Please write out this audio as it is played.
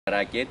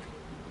racket.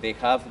 They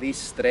have this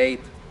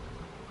straight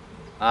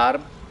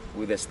arm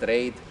with a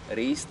straight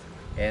wrist,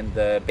 and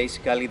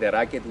basically the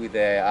racket with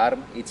the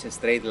arm, it's a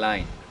straight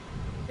line,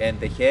 and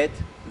the head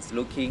is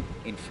looking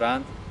in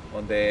front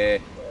on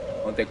the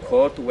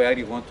court where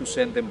you want to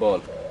send the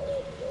ball.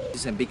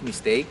 This is a big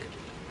mistake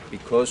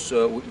because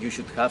you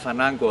should have an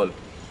angle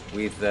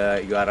with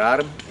your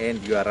arm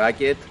and your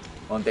racket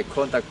on the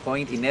contact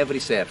point in every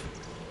serve.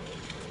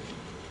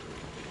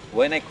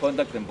 When I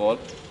contact the ball,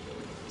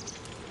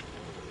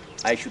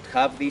 I should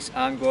have this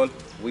angle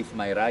with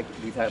my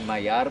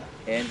arm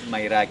and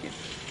my racket.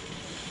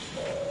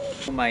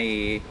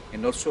 My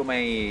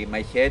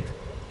head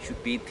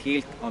should be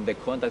tilted on the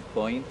contact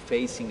point,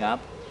 facing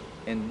up,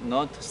 and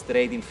not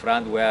straight in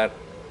front where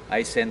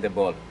I send the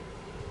ball.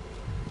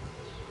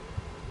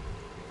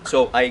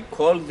 So I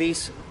call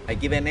this, I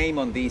give a name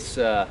on this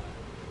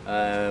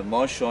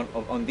motion,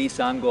 on this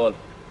angle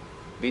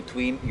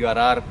between your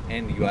arm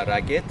and your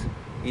racket.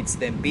 It's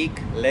the big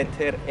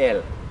letter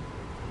L.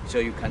 So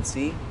you can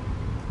see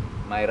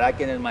my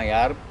racket and my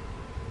arm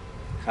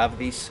have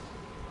this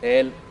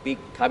L, big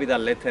capital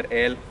letter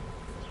L.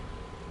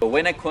 So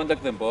when I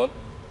contact the ball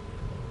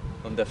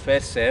on the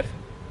first serve,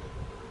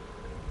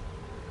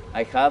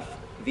 I have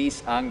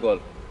this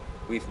angle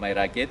with my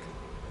racket,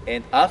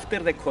 and after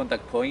the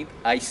contact point,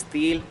 I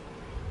still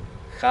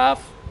have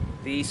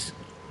this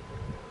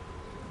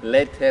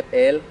letter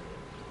L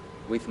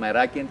with my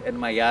racket and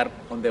my arm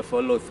on the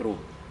follow through.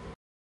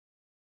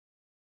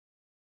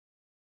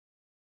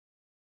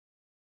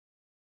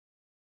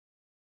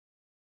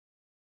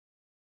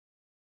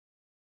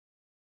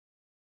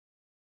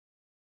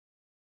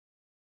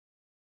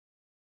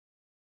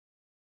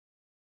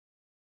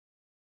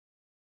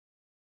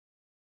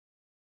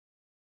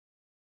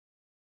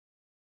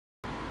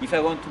 If I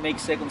want to make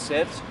second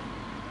serves,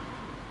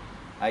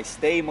 I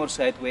stay more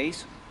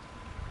sideways.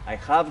 I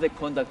have the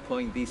contact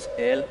point, this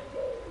L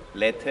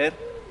letter,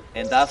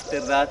 and after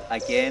that,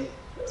 again,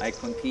 I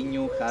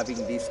continue having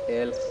this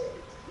L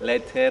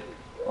letter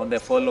on the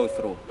follow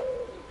through.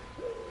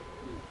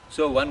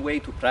 So one way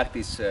to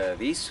practice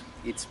this,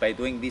 it's by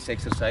doing this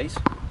exercise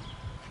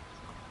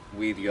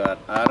with your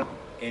arm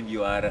and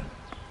your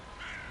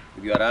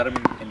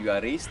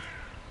wrist,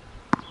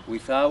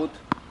 without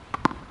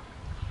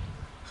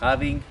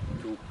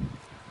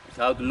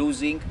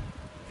losing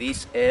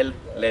this L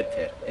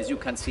letter. As you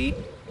can see,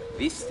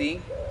 this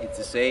thing, it's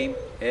the same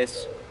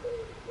as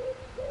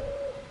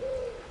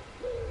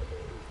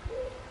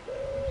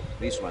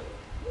this one.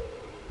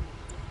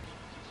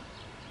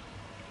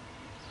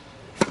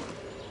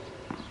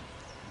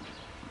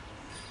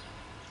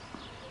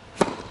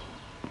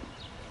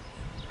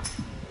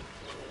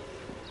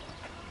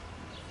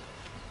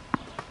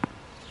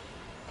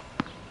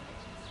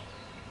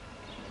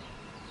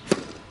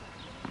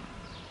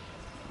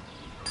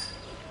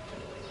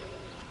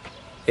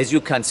 As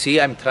you can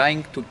see, I'm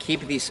trying to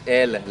keep this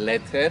L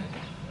letter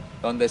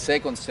on the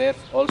second serve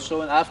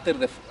also, and after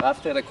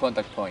the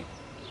contact point.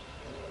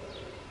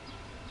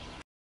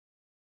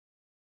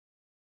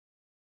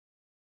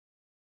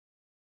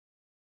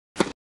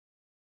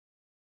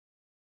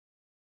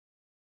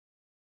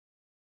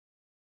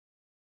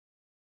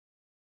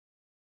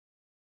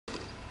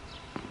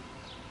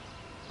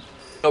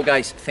 So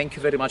guys, thank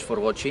you very much for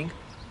watching.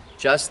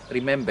 Just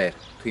remember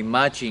to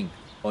imagine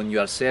on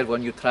your serve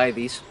when you try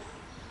this,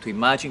 to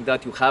imagine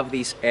that you have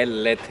this L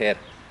letter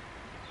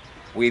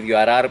with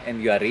your arm and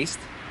your wrist,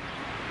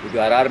 with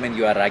your arm and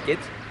your racket,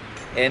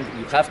 and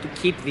you have to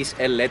keep this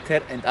L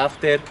letter, and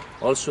after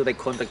also the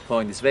contact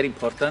point. It's very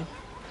important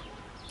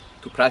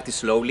to practice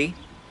slowly,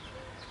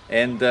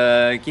 and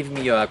give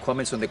me your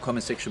comments on the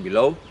comment section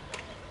below,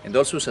 and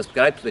also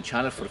subscribe to the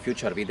channel for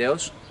future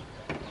videos,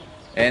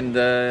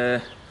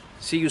 and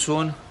see you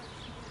soon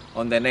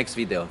on the next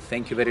video.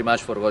 Thank you very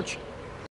much for watching.